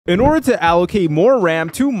In order to allocate more RAM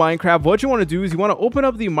to Minecraft, what you want to do is you want to open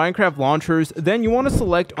up the Minecraft launchers, then you want to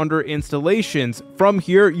select under installations. From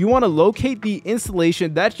here, you want to locate the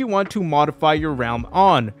installation that you want to modify your RAM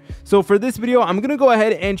on. So for this video, I'm going to go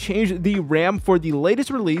ahead and change the RAM for the latest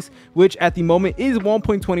release, which at the moment is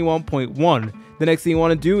 1.21.1. The next thing you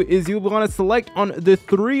want to do is you want to select on the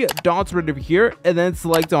three dots right over here and then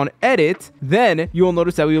select on edit. Then you will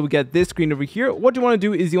notice that we will get this screen over here. What you want to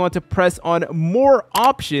do is you want to press on more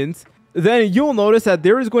options. Then you'll notice that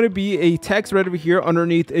there is going to be a text right over here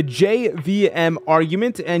underneath a JVM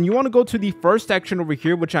argument, and you want to go to the first section over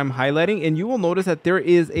here, which I'm highlighting, and you will notice that there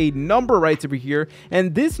is a number right over here,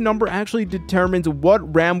 and this number actually determines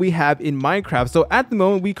what RAM we have in Minecraft. So at the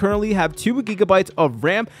moment, we currently have 2 gigabytes of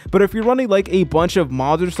RAM, but if you're running like a bunch of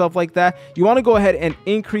mods or stuff like that, you want to go ahead and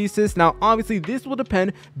increase this. Now, obviously, this will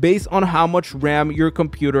depend based on how much RAM your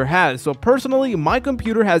computer has. So personally, my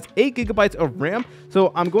computer has 8 gigabytes of RAM,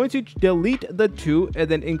 so I'm going to delete the 2 and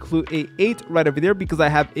then include a 8 right over there because I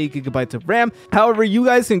have 8 gigabytes of RAM. However, you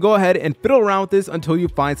guys can go ahead and fiddle around with this until you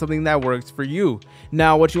find something that works for you.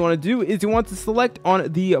 Now, what you want to do is you want to select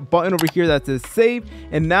on the button over here that says save,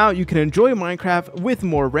 and now you can enjoy Minecraft with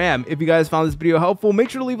more RAM. If you guys found this video helpful, make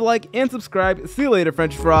sure to leave a like and subscribe. See you later,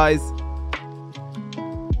 French fries.